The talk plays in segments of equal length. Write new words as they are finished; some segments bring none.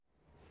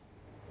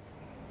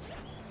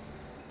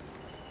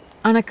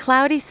On a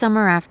cloudy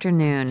summer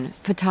afternoon,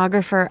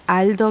 photographer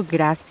Aldo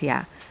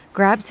Gracia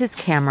grabs his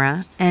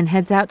camera and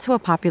heads out to a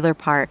popular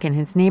park in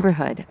his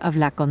neighborhood of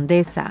La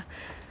Condesa,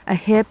 a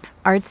hip,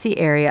 artsy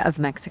area of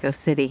Mexico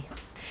City.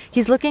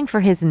 He's looking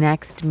for his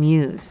next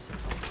muse.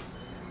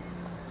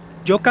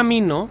 Yo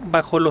camino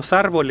bajo los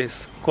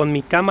árboles con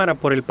mi cámara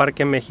por el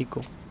Parque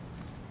México.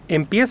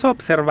 Empiezo a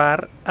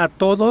observar a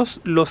todos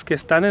los que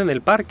están en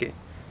el parque,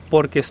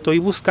 porque estoy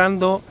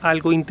buscando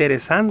algo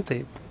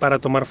interesante para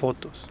tomar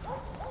fotos.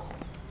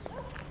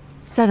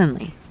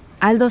 Suddenly,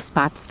 Aldo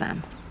spots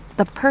them,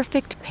 the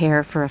perfect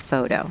pair for a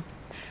photo.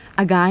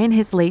 A guy in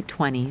his late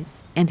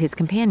 20s and his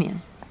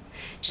companion.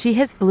 She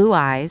has blue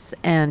eyes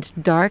and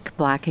dark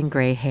black and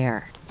gray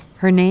hair.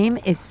 Her name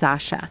is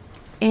Sasha,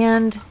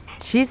 and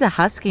she's a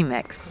husky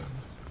mix.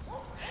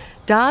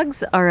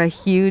 Dogs are a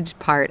huge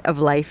part of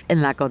life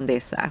in La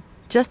Condesa,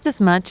 just as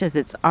much as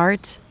its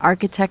art,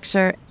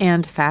 architecture,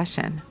 and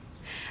fashion.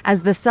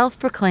 As the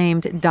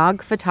self-proclaimed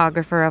dog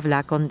photographer of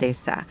La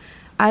Condesa,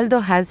 Aldo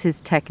has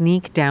his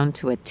technique down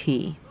to a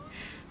T.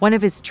 One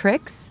of his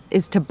tricks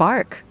is to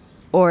bark,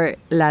 or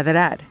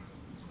ladrar.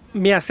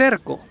 Me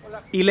acerco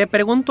y le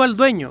pregunto al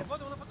dueño,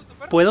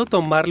 ¿puedo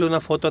tomarle una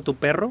foto a tu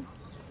perro?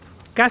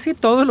 Casi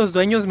todos los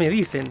dueños me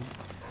dicen,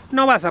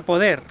 no vas a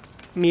poder,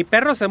 mi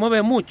perro se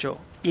mueve mucho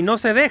y no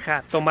se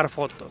deja tomar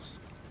fotos.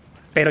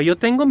 Pero yo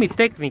tengo mi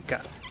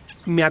técnica,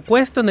 me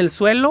acuesto en el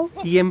suelo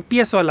y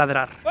empiezo a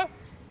ladrar.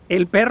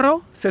 El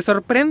perro se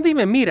sorprende y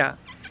me mira,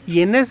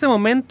 y en ese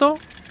momento,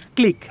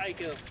 clic,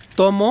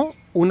 tomo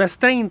unas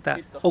 30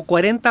 o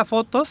 40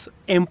 fotos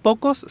en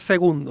pocos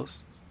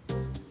segundos.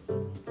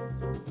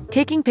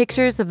 Taking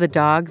pictures of the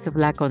dogs of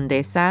La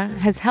Condesa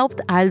has helped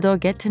Aldo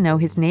get to know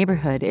his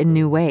neighborhood in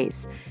new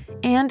ways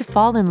and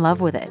fall in love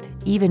with it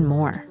even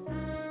more.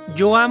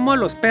 Yo amo a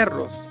los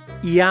perros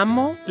y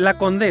amo La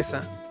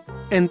Condesa.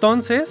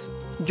 Entonces,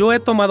 yo he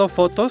tomado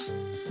fotos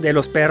de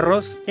los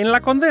perros en La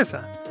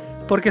Condesa,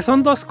 porque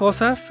son dos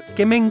cosas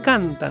que me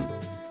encantan.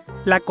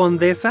 La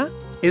Condesa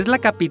es la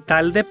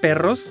capital de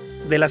perros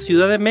de la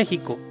Ciudad de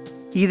México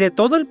y de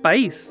todo el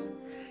país.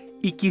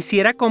 Y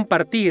quisiera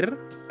compartir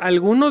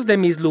algunos de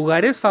mis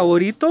lugares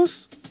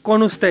favoritos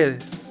con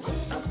ustedes.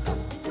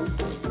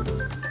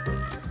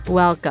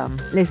 Welcome.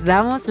 Les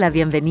damos la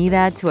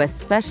bienvenida to a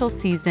special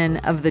season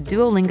of the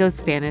Duolingo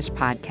Spanish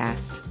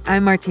podcast.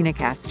 I'm Martina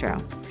Castro.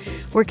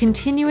 We're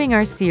continuing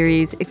our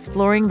series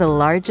exploring the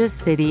largest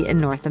city in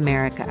North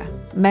America,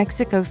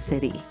 Mexico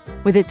City,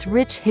 with its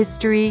rich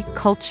history,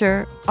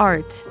 culture,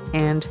 art,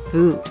 and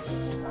food.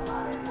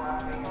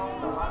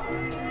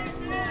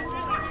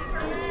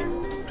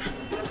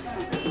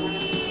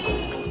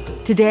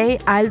 Today,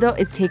 Aldo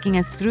is taking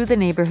us through the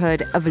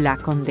neighborhood of La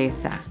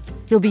Condesa.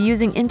 He'll be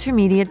using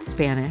intermediate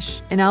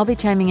Spanish, and I'll be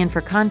chiming in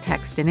for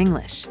context in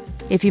English.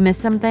 If you miss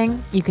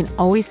something, you can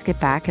always skip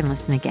back and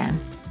listen again.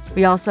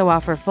 We also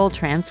offer full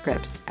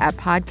transcripts at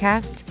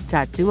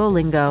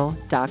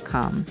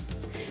podcast.duolingo.com.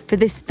 For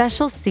this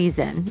special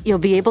season, you'll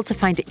be able to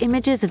find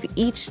images of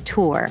each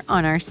tour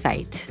on our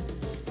site.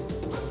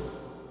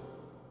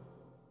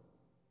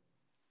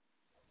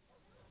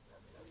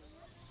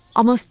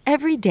 Almost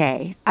every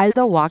day,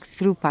 Aldo walks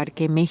through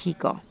Parque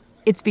México.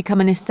 It's become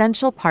an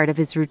essential part of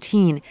his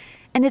routine,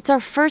 and it's our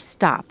first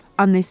stop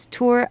on this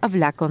tour of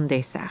La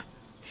Condesa.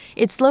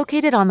 It's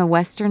located on the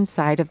western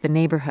side of the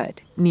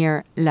neighborhood,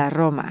 near La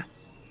Roma.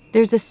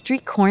 There's a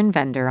street corn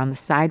vendor on the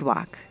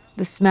sidewalk,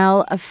 the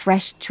smell of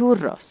fresh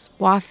churros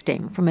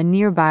wafting from a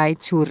nearby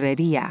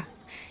churrería,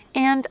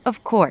 and,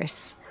 of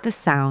course, the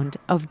sound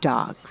of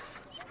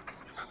dogs.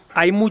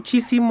 Hay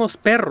muchísimos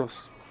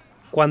perros.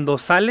 Cuando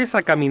sales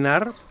a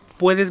caminar,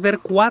 puedes ver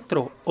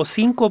 4 o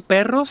 5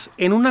 perros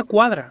en una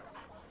cuadra.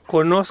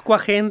 Conozco a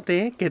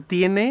gente que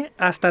tiene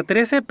hasta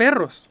 13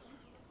 perros.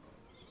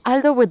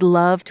 Aldo would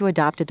love to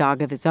adopt a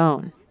dog of his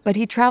own, but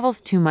he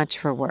travels too much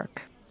for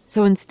work.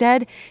 So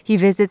instead, he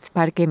visits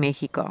Parque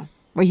México,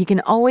 where he can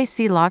always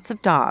see lots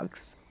of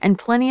dogs and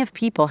plenty of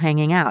people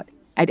hanging out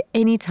at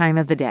any time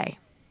of the day.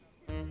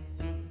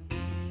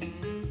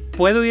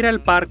 Puedo ir al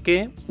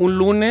parque un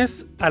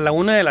lunes a la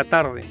 1 de la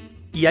tarde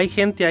y hay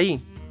gente ahí.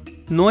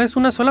 No es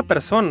una sola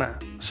persona,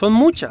 son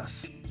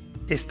muchas.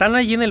 Están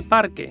allí en el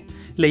parque,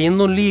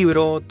 leyendo un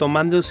libro,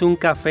 tomándose un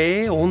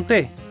café o un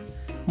té.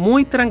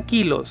 Muy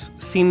tranquilos,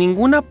 sin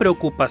ninguna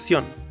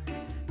preocupación.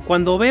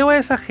 Cuando veo a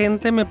esa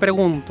gente me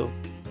pregunto,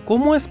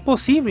 ¿cómo es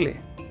posible?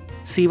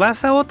 Si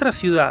vas a otra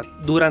ciudad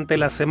durante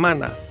la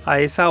semana a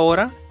esa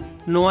hora,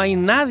 no hay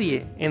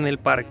nadie en el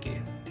parque,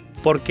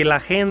 porque la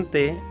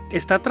gente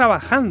está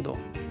trabajando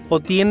o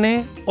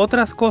tiene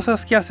otras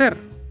cosas que hacer.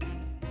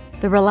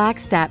 The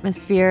relaxed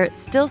atmosphere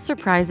still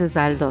surprises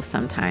Aldo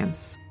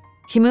sometimes.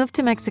 He moved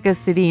to Mexico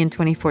City in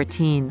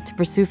 2014 to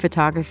pursue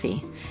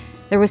photography.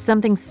 There was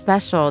something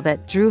special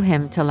that drew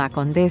him to La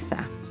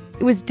Condesa.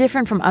 It was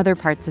different from other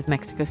parts of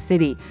Mexico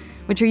City,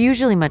 which are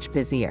usually much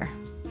busier.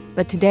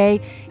 But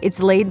today, its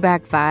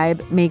laid-back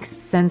vibe makes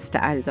sense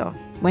to Aldo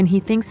when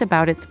he thinks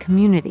about its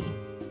community.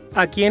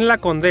 Aquí en La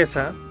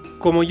Condesa,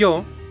 como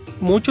yo,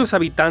 muchos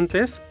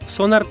habitantes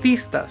son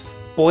artistas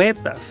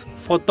poetas,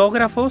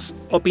 fotógrafos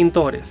o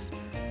pintores.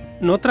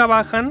 No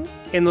trabajan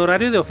en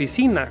horario de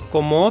oficina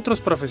como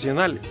otros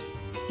profesionales,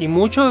 y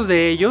muchos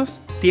de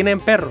ellos tienen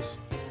perros.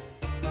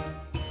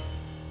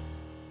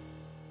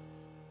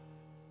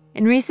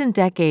 In recent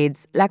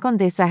decades, La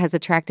Condesa has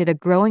attracted a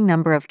growing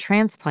number of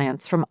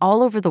transplants from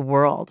all over the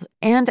world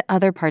and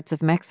other parts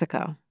of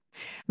Mexico.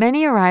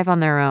 Many arrive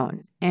on their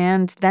own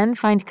and then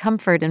find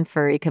comfort in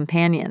furry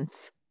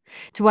companions.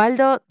 To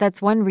Aldo,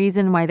 that's one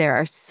reason why there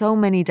are so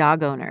many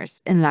dog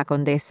owners in La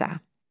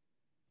Condesa.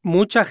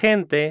 Mucha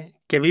gente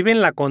que vive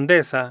en La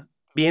Condesa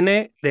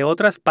viene de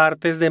otras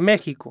partes de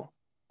México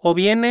o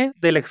viene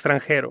del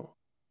extranjero.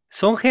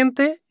 Son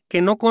gente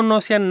que no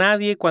conoce a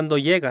nadie cuando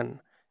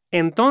llegan.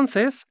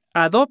 Entonces,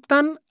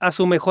 adoptan a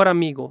su mejor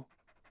amigo,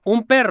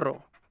 un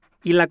perro,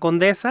 y La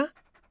Condesa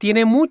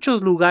tiene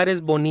muchos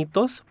lugares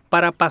bonitos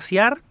para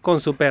pasear con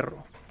su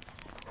perro.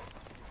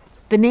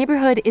 The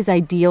neighborhood is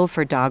ideal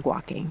for dog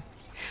walking.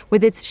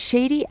 With its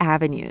shady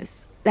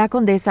avenues, La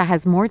Condesa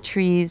has more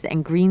trees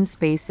and green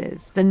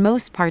spaces than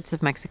most parts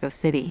of Mexico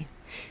City.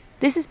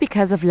 This is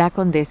because of La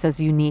Condesa's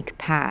unique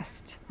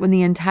past, when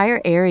the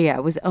entire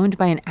area was owned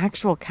by an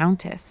actual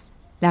countess,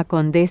 La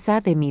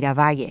Condesa de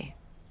Miravalle.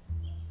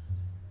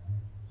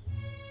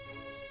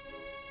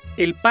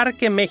 El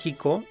Parque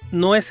México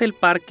no es el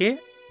parque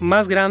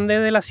más grande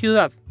de la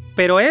ciudad,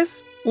 pero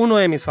es uno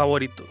de mis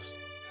favoritos.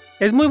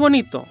 Es muy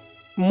bonito,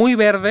 muy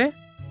verde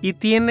y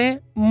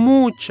tiene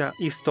mucha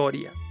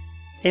historia.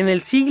 En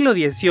el siglo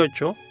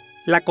XVIII,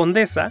 La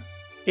Condesa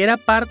era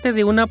parte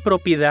de una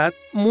propiedad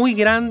muy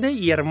grande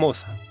y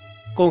hermosa,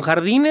 con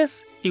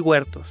jardines y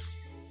huertos.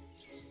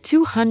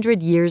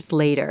 200 years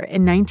later,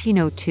 in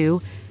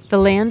 1902, the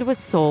land was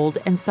sold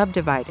and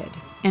subdivided,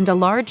 and a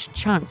large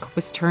chunk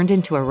was turned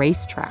into a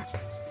racetrack.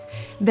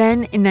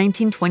 Then, in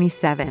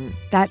 1927,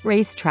 that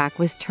racetrack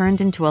was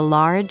turned into a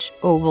large,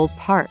 oval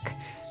park,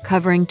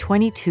 covering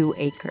 22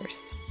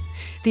 acres.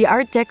 The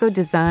Art Deco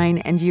design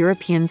and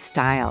European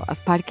style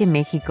of Parque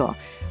México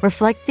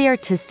reflect the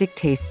artistic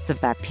tastes of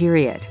that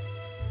period.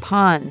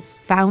 Ponds,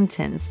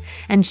 fountains,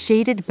 and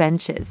shaded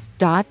benches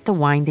dot the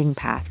winding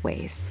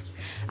pathways.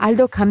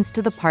 Aldo comes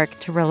to the park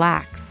to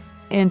relax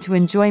and to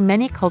enjoy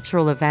many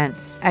cultural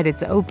events at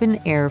its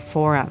open-air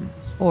forum,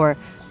 or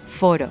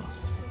foro.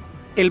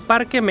 El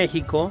Parque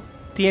México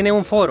tiene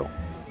un foro,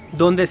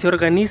 donde se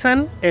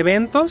organizan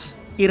eventos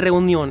y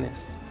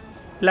reuniones.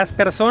 Las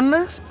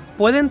personas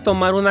pueden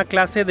tomar una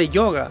clase de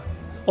yoga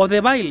o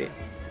de baile.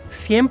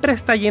 Siempre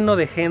está lleno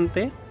de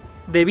gente,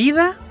 de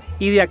vida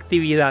y de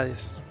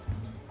actividades.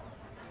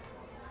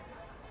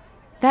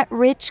 That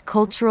rich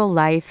cultural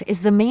life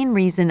is the main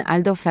reason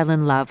Aldo fell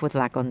in love with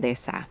La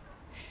Condesa.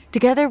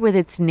 Together with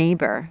its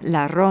neighbor,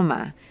 La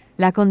Roma,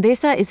 La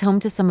Condesa is home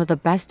to some of the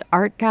best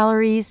art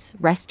galleries,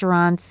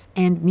 restaurants,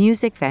 and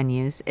music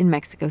venues in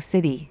Mexico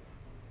City.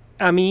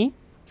 A mí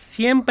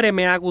siempre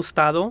me ha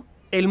gustado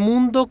el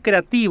mundo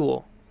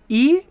creativo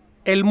y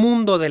el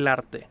mundo del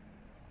arte.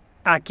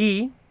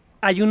 Aquí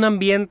hay un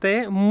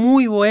ambiente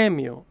muy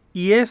bohemio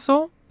y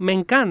eso me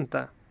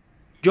encanta.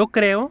 Yo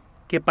creo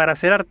que para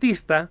ser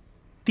artista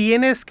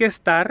tienes que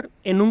estar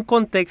en un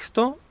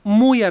contexto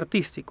muy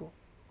artístico.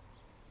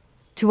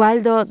 To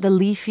Aldo, the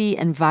leafy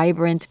and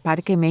vibrant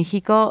Parque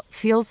México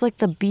feels like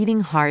the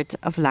beating heart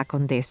of La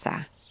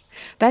Condesa.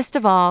 Best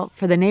of all,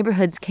 for the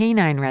neighborhood's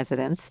canine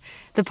residents,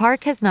 the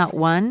park has not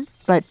one,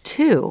 but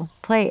two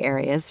play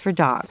areas for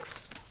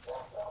dogs.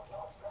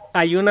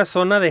 Hay una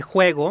zona de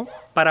juego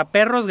para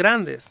perros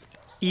grandes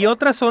y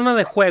otra zona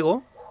de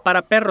juego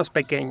para perros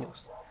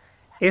pequeños.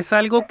 Es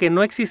algo que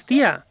no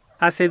existía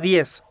hace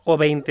 10 o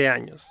 20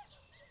 años.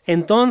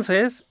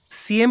 Entonces,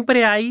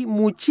 siempre hay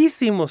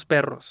muchísimos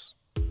perros.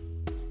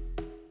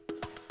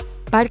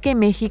 Parque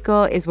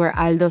México is where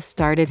Aldo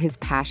started his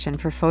passion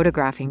for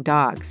photographing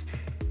dogs.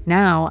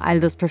 Now,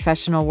 Aldo's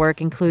professional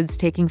work includes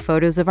taking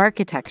photos of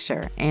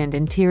architecture and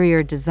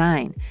interior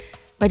design,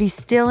 but he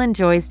still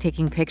enjoys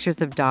taking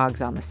pictures of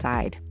dogs on the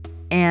side.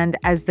 And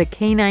as the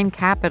canine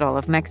capital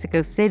of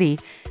Mexico City,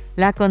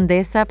 La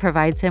Condesa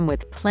provides him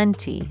with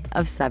plenty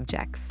of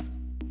subjects.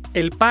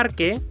 El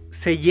parque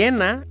se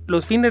llena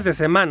los fines de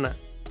semana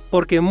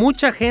porque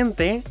mucha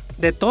gente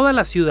de toda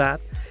la ciudad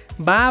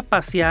va a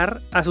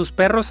pasear a sus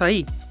perros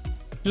ahí.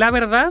 La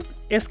verdad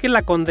es que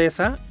La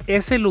Condesa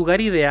es el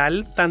lugar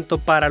ideal tanto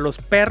para los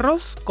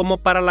perros como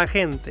para la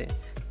gente,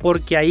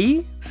 porque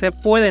ahí se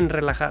pueden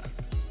relajar.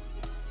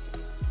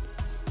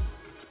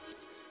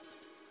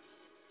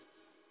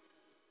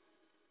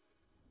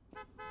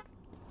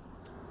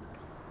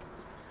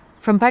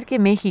 From Parque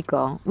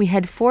México, we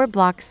head 4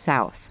 blocks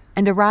south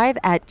and arrive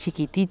at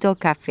Chiquitito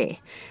Café,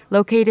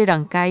 located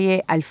on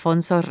calle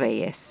Alfonso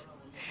Reyes.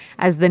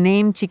 As the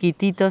name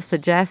Chiquitito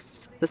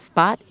suggests, the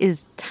spot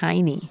is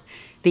tiny.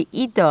 The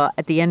ito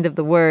at the end of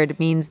the word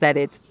means that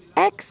it's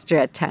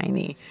extra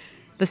tiny.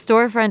 The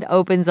storefront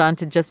opens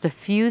onto just a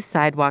few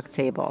sidewalk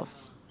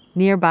tables.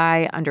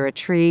 Nearby, under a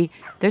tree,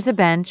 there's a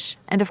bench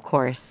and, of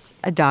course,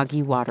 a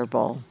doggy water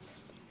bowl.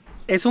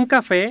 Es un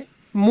café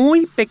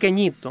muy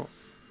pequeñito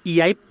y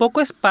hay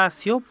poco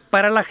espacio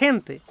para la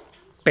gente.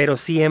 pero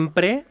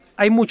siempre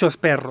hay muchos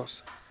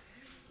perros.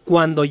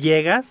 Cuando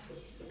llegas,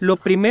 lo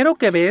primero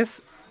que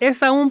ves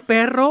es a un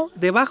perro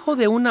debajo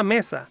de una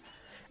mesa.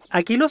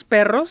 Aquí los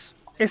perros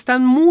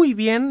están muy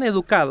bien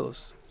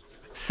educados.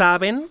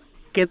 Saben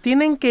que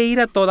tienen que ir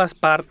a todas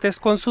partes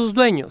con sus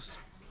dueños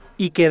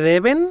y que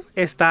deben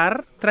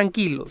estar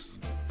tranquilos.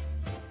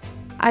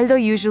 Aldo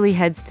usually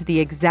heads to the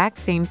exact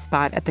same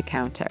spot at the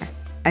counter.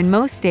 And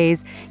most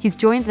days, he's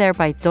joined there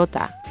by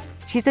Tota.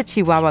 She's a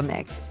Chihuahua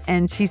mix,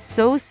 and she's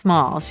so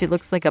small she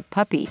looks like a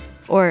puppy,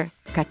 or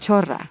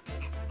cachorra.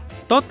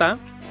 Tota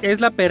es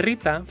la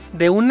perrita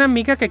de una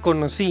amiga que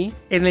conocí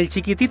en el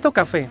Chiquitito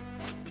Café.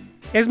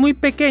 Es muy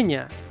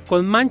pequeña,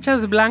 con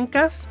manchas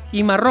blancas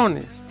y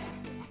marrones.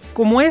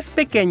 Como es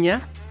pequeña,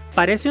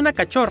 parece una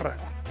cachorra,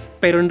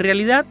 pero en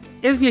realidad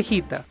es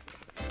viejita.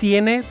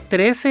 Tiene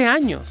 13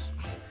 años.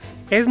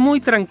 Es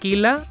muy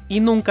tranquila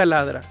y nunca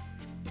ladra.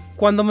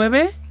 Cuando me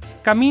ve,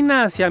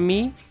 camina hacia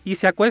mí y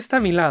se acuesta a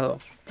mi lado.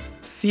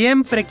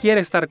 Siempre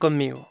quiere estar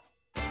conmigo.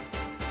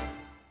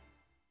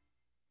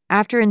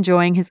 After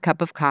enjoying his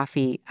cup of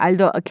coffee,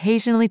 Aldo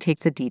occasionally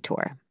takes a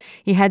detour.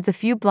 He heads a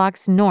few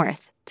blocks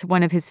north to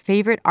one of his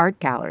favorite art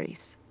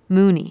galleries,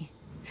 Muni.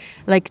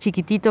 Like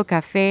Chiquitito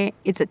Café,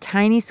 it's a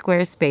tiny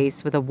square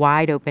space with a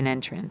wide-open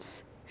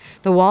entrance.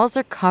 The walls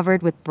are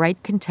covered with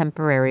bright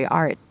contemporary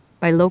art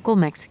by local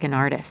Mexican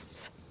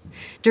artists.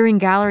 During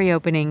gallery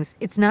openings,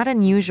 it's not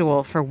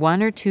unusual for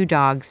 1 or 2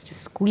 dogs to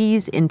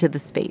squeeze into the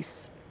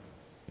space.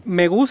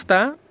 Me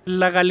gusta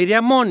la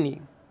Galería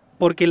Moni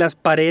porque las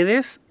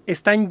paredes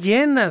están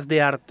llenas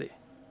de arte.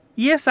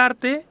 Y es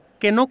arte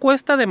que no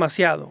cuesta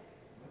demasiado.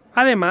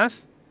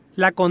 Además,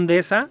 La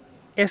Condesa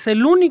es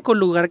el único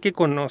lugar que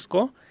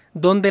conozco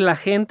donde la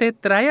gente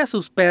trae a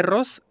sus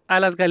perros a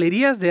las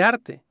galerías de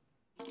arte.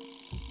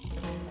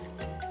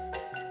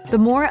 The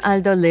more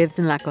Aldo lives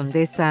in La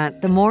Condesa,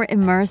 the more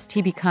immersed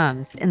he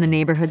becomes in the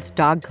neighborhood's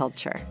dog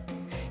culture.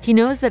 He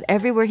knows that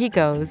everywhere he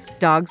goes,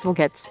 dogs will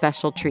get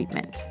special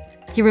treatment.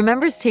 He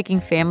remembers taking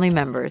family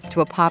members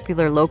to a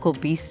popular local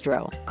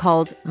bistro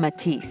called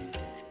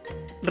Matisse.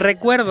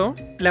 Recuerdo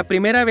la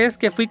primera vez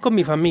que fui con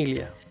mi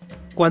familia.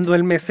 Cuando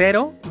el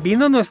mesero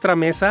vino a nuestra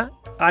mesa,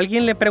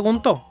 alguien le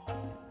preguntó: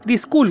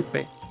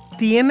 «Disculpe,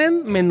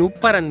 ¿tienen menú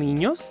para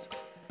niños?»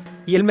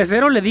 Y el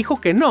mesero le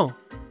dijo que no,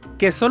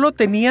 que solo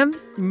tenían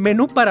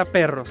menú para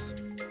perros.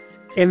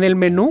 En el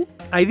menú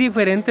hay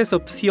diferentes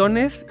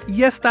opciones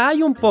y hasta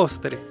hay un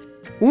postre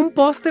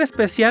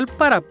especial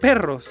para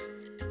perros.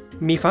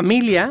 Mi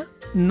familia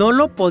no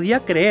lo podía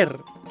creer.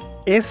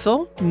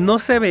 Eso no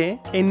se ve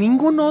en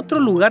ningún otro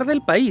lugar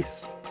del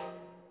país.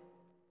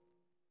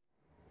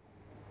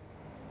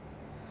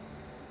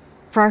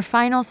 For our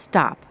final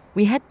stop,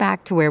 we head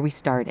back to where we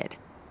started,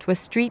 to a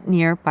street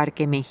near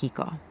Parque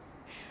Mexico.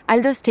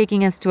 Aldo's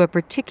taking us to a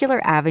particular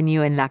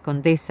avenue in La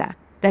Condesa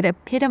that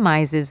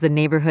epitomizes the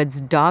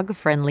neighborhood's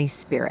dog-friendly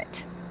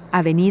spirit,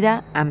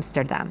 Avenida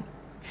Amsterdam.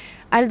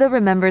 Aldo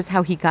remembers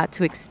how he got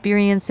to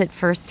experience it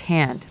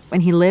firsthand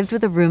when he lived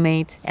with a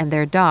roommate and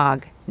their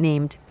dog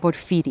named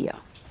Porfirio.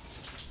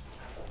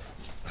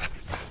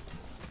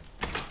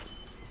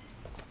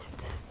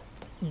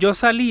 Yo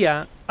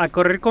salía a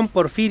correr con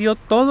Porfirio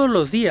todos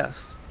los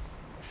días.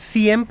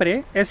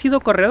 Siempre he sido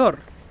corredor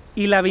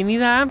y la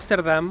Avenida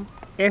Amsterdam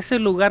es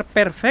el lugar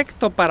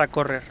perfecto para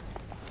correr.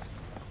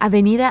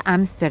 Avenida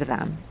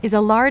Amsterdam is a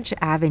large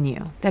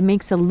avenue that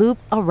makes a loop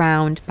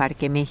around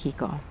Parque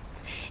Mexico.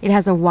 It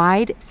has a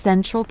wide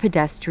central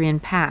pedestrian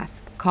path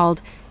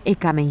called El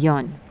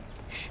Camellón.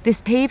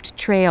 This paved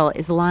trail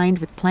is lined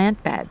with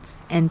plant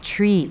beds and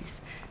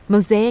trees,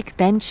 mosaic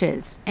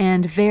benches,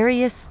 and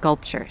various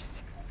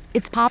sculptures.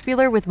 It's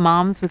popular with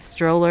moms with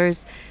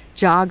strollers,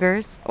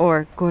 joggers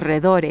or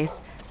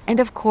corredores, and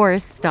of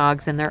course,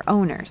 dogs and their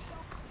owners.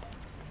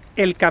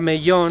 El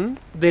Camellón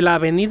de la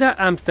Avenida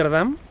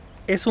Amsterdam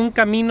es un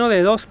camino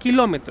de 2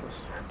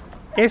 kilómetros.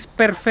 Es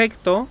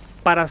perfecto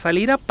para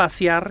salir a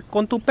pasear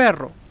con tu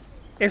perro.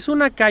 Es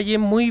una calle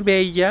muy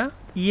bella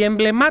y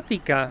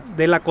emblemática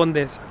de La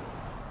Condesa.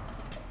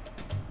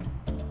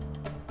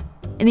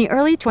 In the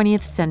early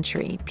 20th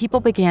century, people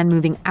began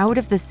moving out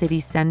of the city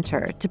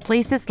center to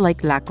places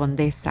like La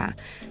Condesa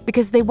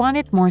because they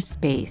wanted more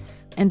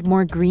space and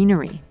more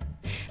greenery.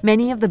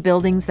 Many of the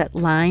buildings that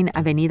line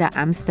Avenida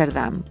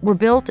Amsterdam were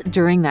built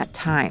during that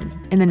time,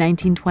 in the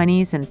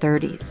 1920s and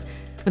 30s,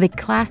 with a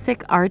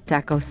classic Art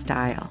Deco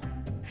style.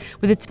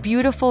 With its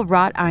beautiful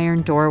wrought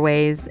iron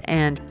doorways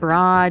and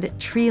broad,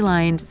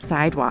 tree-lined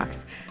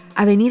sidewalks,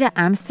 Avenida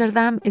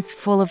Amsterdam is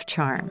full of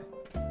charm.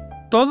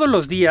 Todos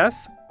los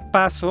días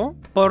paso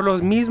por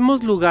los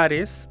mismos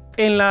lugares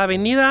en la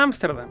Avenida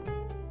Amsterdam,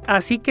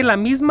 así que la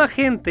misma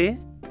gente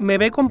me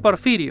ve con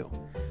Porfirio.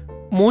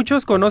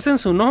 Muchos conocen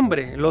su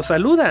nombre, lo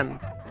saludan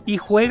y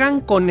juegan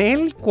con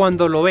él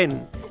cuando lo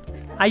ven.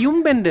 Hay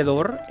un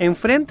vendedor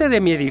enfrente de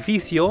mi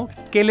edificio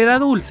que le da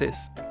dulces.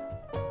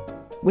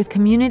 With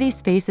community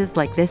spaces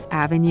like this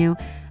avenue,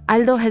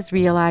 Aldo has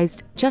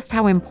realized just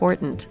how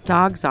important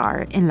dogs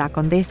are in La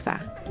Condesa.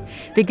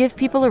 They give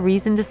people a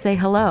reason to say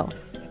hello,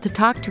 to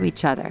talk to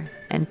each other,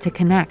 and to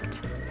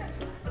connect.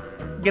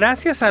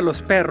 gracias a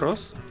los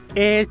perros,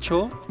 he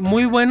hecho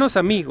muy buenos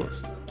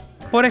amigos.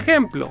 Por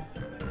ejemplo,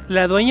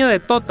 la dueña de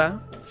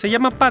Tota se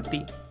llama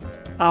Patty.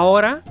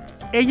 Ahora,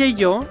 ella y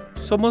yo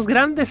somos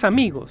grandes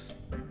amigos,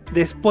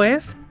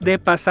 después de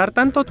pasar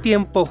tanto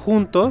tiempo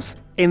juntos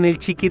en el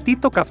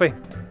chiquitito café.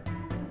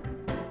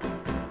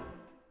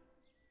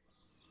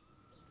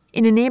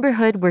 In a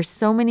neighborhood where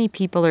so many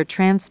people are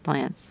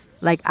transplants,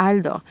 like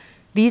Aldo,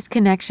 these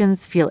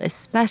connections feel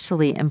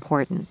especially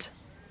important.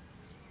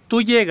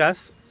 Tú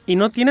llegas y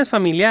no tienes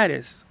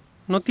familiares,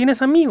 no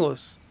tienes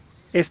amigos,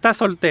 estás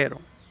soltero.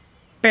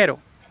 Pero,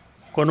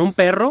 con un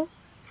perro,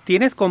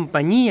 tienes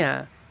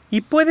compañía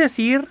y puedes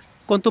ir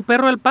con tu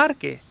perro al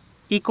parque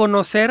y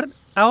conocer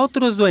a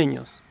otros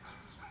dueños.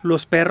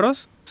 Los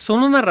perros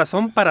son una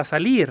razón para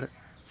salir,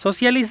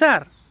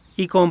 socializar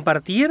y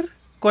compartir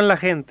con la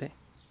gente.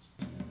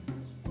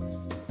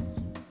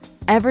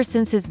 Ever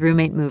since his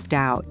roommate moved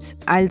out,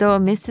 Aldo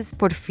misses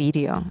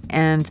Porfirio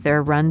and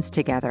their runs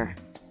together.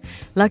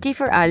 Lucky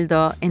for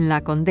Aldo, in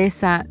La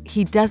Condesa,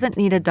 he doesn't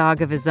need a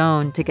dog of his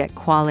own to get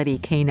quality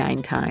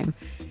canine time.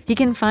 He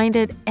can find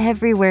it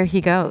everywhere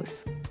he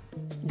goes.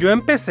 Yo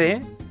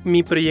empecé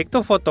mi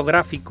proyecto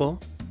fotográfico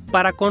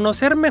para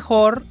conocer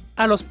mejor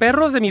a los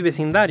perros de mi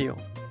vecindario.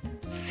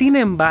 Sin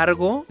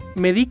embargo,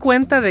 me di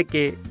cuenta de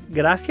que,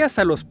 gracias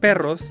a los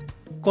perros,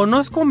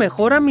 conozco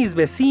mejor a mis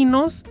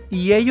vecinos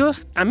y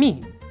ellos a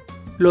mí.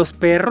 Los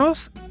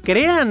perros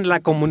crean la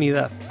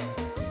comunidad.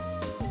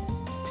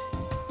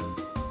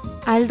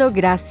 Aldo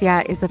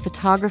Gracia is a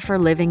photographer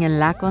living in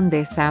La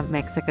Condesa,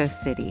 Mexico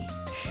City.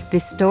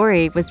 This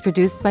story was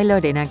produced by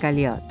Lorena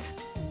Galiot.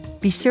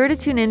 Be sure to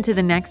tune in to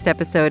the next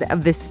episode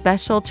of this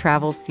special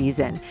travel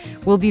season.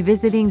 We'll be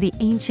visiting the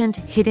ancient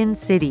hidden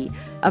city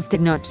of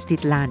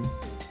Tenochtitlan.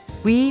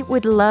 We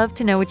would love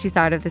to know what you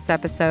thought of this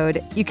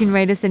episode. You can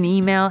write us an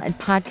email at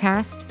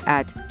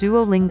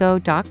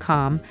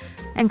podcast@duolingo.com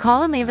and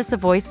call and leave us a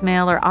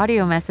voicemail or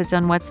audio message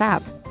on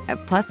WhatsApp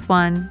at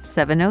 +1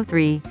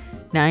 703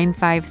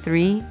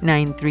 953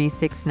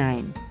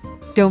 9369.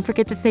 Don't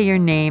forget to say your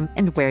name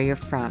and where you're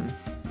from.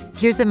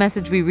 Here's a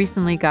message we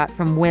recently got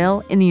from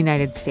Will in the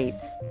United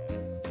States.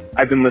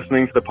 I've been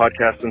listening to the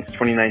podcast since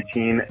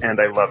 2019, and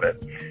I love it.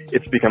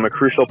 It's become a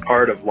crucial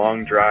part of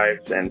long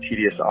drives and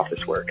tedious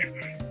office work.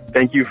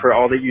 Thank you for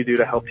all that you do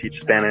to help teach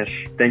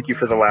Spanish. Thank you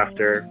for the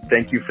laughter.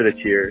 Thank you for the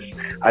tears.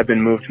 I've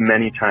been moved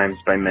many times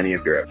by many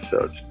of your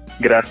episodes.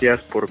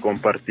 Gracias por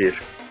compartir.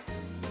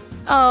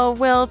 Oh,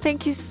 Will,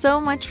 thank you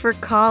so much for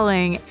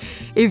calling.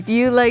 If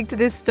you liked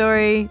this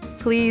story,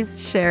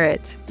 please share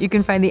it. You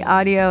can find the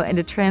audio and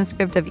a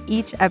transcript of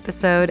each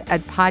episode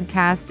at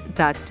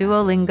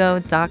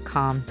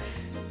podcast.duolingo.com.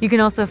 You can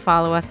also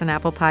follow us on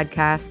Apple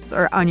Podcasts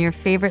or on your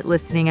favorite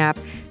listening app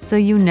so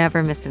you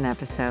never miss an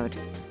episode.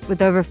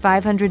 With over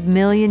 500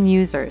 million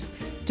users,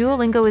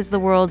 Duolingo is the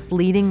world's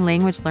leading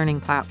language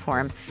learning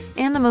platform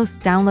and the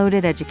most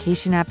downloaded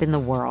education app in the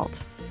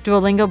world.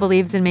 Duolingo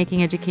believes in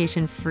making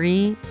education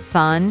free,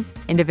 fun,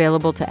 and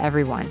available to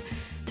everyone.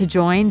 To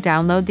join,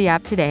 download the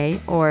app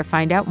today or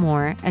find out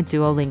more at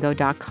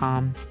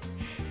duolingo.com.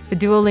 The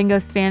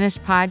Duolingo Spanish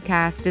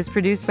podcast is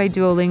produced by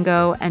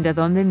Duolingo and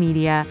Adonde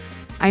Media.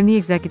 I'm the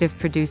executive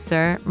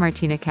producer,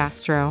 Martina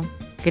Castro.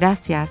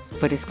 Gracias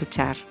por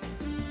escuchar.